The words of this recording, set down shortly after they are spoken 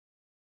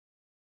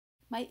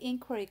My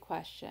inquiry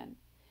question.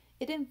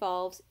 It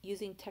involves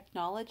using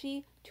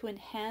technology to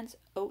enhance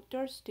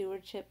outdoor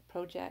stewardship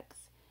projects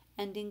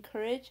and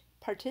encourage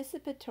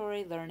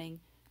participatory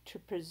learning to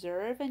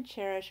preserve and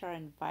cherish our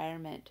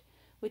environment,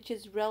 which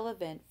is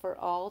relevant for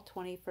all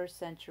 21st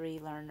century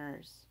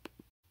learners.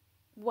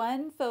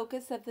 One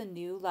focus of the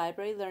new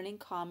Library Learning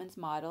Commons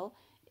model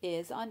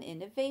is on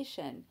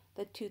innovation.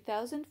 The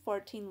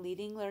 2014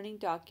 Leading Learning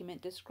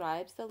document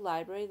describes the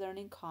Library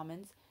Learning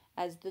Commons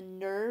as the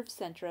nerve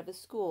center of a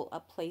school, a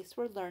place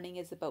where learning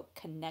is about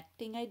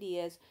connecting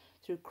ideas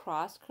through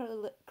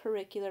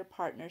cross-curricular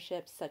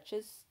partnerships such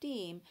as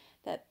STEAM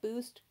that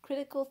boost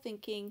critical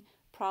thinking,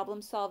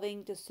 problem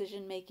solving,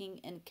 decision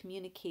making, and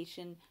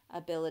communication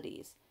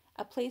abilities.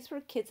 A place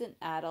where kids and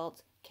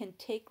adults can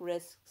take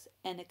risks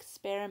and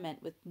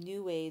experiment with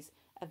new ways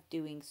of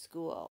doing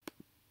school.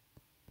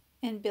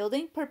 In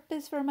building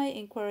purpose for my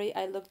inquiry,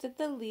 I looked at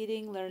the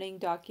Leading Learning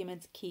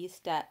document's key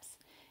steps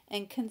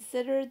and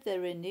considered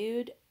the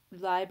renewed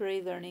Library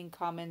Learning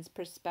Commons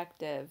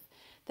perspective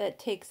that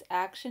takes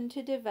action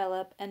to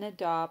develop and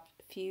adopt,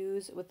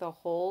 fuse with the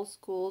whole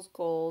school's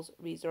goals,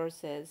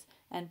 resources,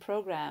 and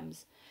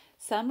programs.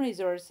 Some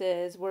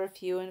resources were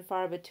few and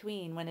far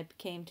between when it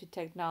came to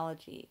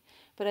technology,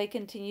 but I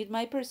continued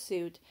my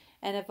pursuit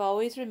and have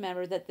always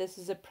remembered that this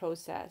is a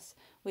process.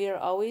 We are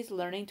always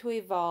learning to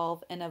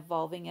evolve and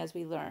evolving as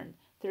we learn.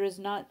 There is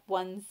not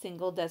one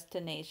single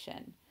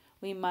destination.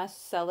 We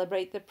must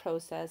celebrate the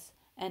process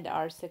and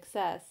our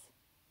success.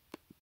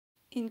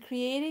 In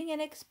creating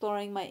and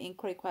exploring my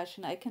inquiry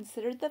question, I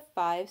considered the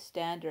 5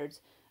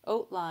 standards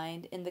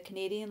outlined in the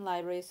Canadian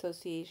Library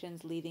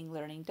Association's Leading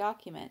Learning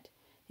document.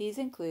 These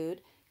include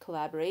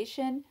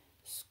collaboration,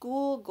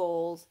 school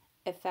goals,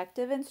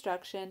 effective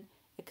instruction,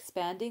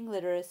 expanding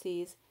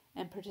literacies,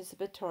 and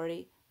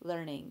participatory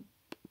learning.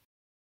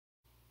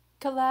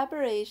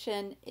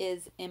 Collaboration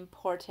is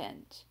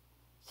important.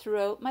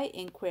 Throughout my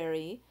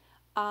inquiry,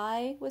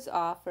 I was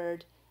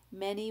offered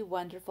many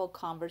wonderful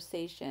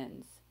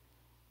conversations.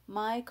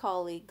 My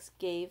colleagues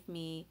gave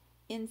me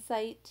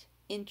insight,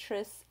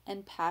 interests,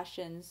 and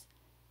passions,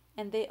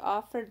 and they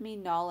offered me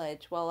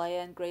knowledge while I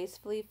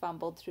ungracefully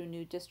fumbled through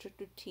new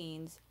district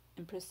routines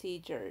and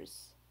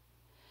procedures.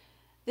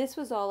 This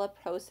was all a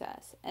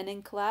process, and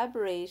in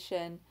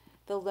collaboration,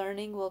 the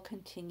learning will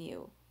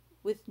continue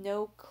with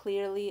no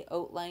clearly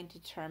outlined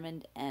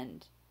determined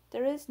end.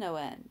 There is no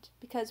end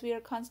because we are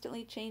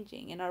constantly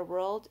changing in our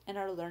world and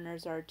our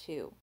learners are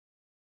too.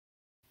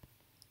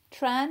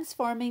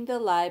 Transforming the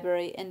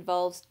library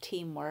involves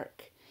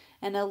teamwork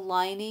and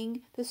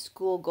aligning the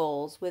school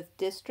goals with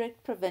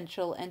district,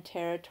 provincial, and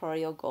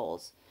territorial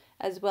goals,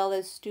 as well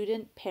as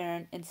student,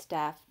 parent, and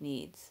staff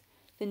needs.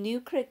 The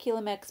new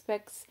curriculum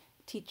expects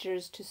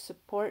teachers to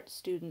support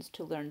students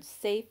to learn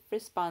safe,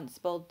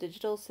 responsible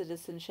digital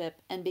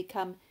citizenship and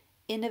become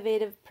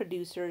innovative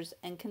producers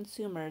and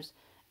consumers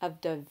of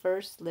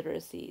diverse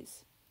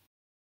literacies.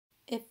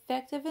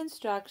 Effective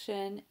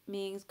instruction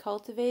means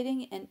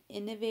cultivating an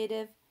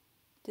innovative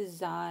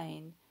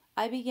design.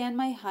 I began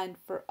my hunt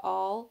for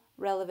all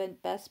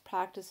relevant best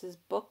practices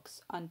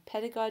books on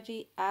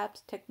pedagogy,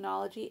 apps,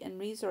 technology, and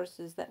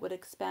resources that would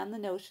expand the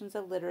notions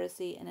of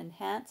literacy and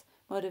enhance,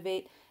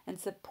 motivate, and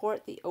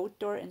support the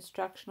outdoor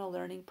instructional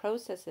learning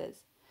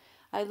processes.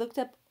 I looked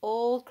up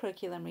old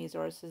curriculum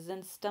resources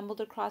and stumbled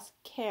across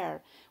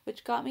CARE,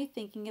 which got me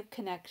thinking of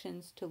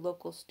connections to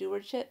local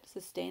stewardship,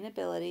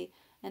 sustainability,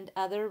 and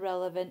other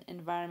relevant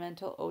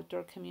environmental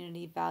outdoor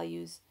community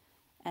values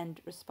and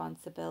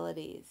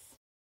responsibilities.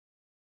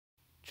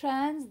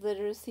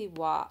 Transliteracy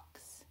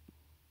walks.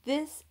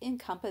 This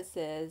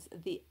encompasses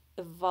the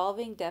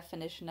evolving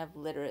definition of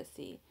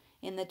literacy.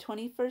 In the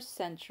 21st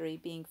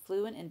century, being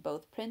fluent in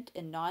both print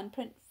and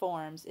non-print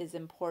forms is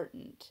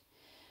important.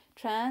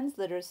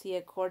 Transliteracy,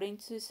 according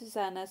to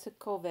Susanna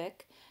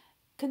Sokovic,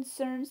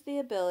 concerns the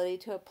ability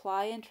to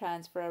apply and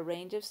transfer a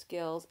range of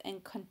skills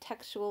and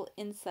contextual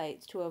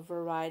insights to a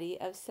variety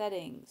of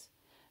settings.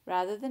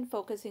 Rather than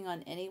focusing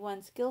on any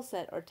one skill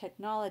set or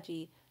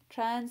technology,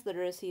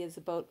 transliteracy is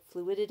about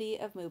fluidity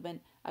of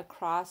movement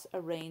across a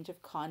range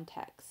of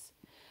contexts.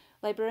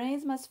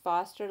 Librarians must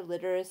foster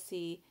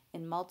literacy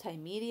in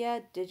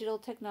multimedia, digital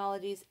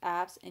technologies,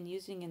 apps, and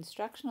using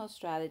instructional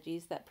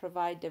strategies that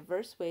provide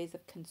diverse ways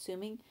of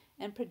consuming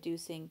and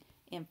producing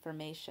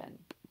information.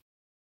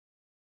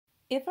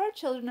 If our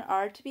children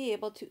are to be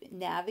able to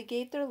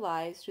navigate their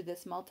lives through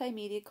this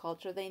multimedia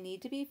culture, they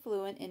need to be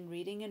fluent in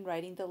reading and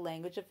writing the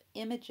language of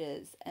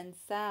images and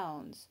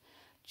sounds,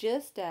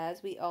 just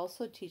as we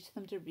also teach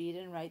them to read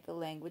and write the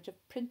language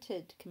of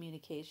printed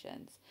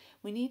communications.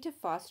 We need to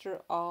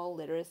foster all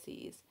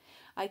literacies.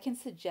 I can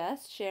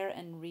suggest, share,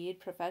 and read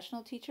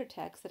professional teacher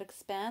texts that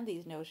expand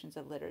these notions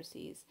of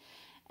literacies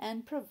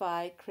and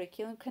provide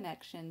curriculum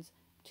connections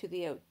to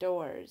the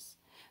outdoors.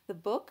 The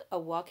book, A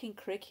Walking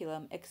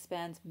Curriculum,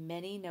 expands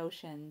many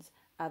notions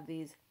of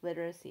these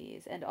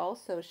literacies and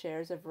also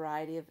shares a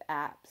variety of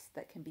apps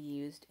that can be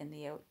used in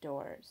the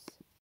outdoors.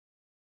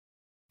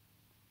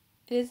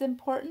 It is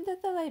important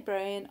that the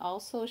librarian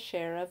also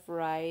share a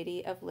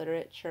variety of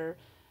literature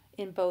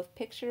in both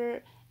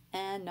picture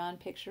and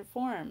non-picture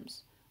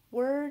forms,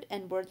 word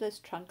and wordless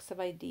trunks of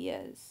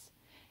ideas.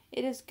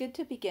 It is good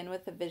to begin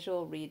with a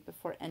visual read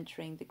before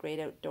entering the great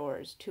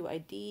outdoors to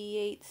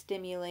ideate,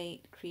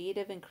 stimulate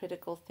creative and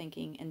critical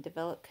thinking, and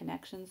develop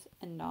connections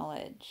and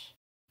knowledge.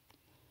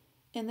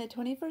 In the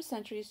 21st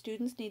century,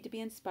 students need to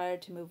be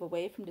inspired to move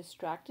away from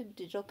distracted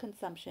digital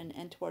consumption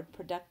and toward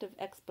productive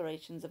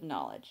explorations of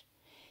knowledge.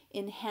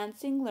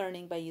 Enhancing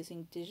learning by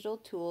using digital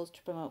tools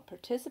to promote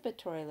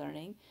participatory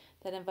learning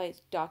that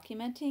invites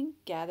documenting,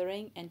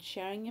 gathering, and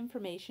sharing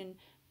information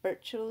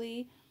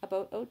virtually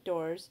about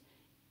outdoors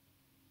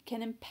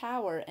can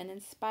empower and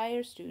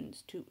inspire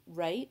students to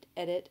write,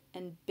 edit,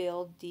 and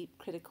build deep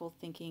critical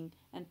thinking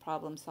and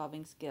problem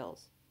solving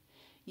skills.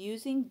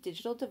 Using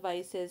digital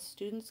devices,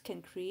 students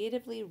can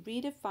creatively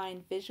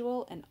redefine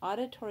visual and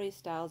auditory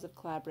styles of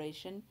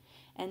collaboration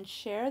and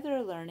share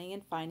their learning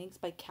and findings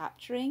by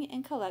capturing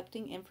and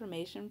collecting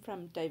information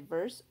from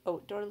diverse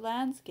outdoor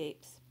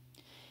landscapes.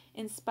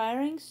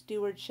 Inspiring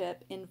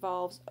stewardship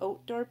involves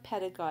outdoor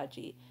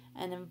pedagogy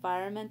and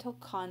environmental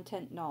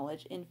content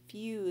knowledge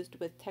infused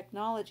with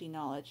technology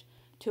knowledge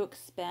to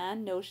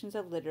expand notions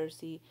of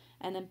literacy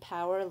and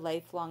empower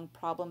lifelong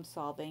problem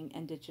solving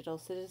and digital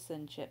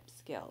citizenship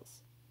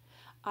skills.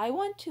 I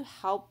want to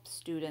help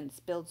students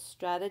build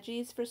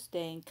strategies for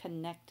staying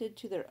connected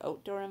to their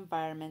outdoor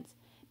environments,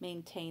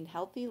 maintain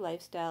healthy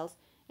lifestyles,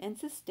 and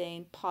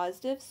sustain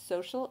positive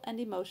social and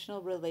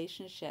emotional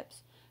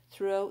relationships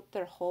throughout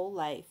their whole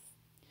life.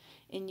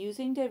 In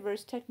using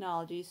diverse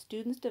technologies,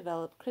 students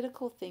develop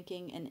critical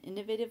thinking and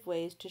innovative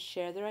ways to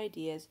share their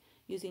ideas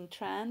using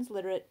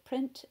transliterate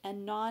print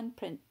and non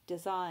print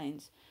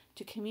designs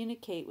to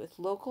communicate with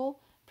local,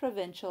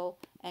 provincial,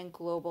 and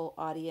global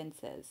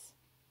audiences.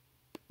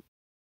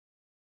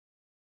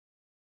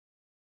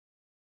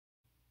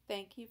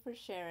 Thank you for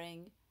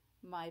sharing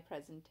my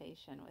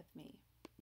presentation with me.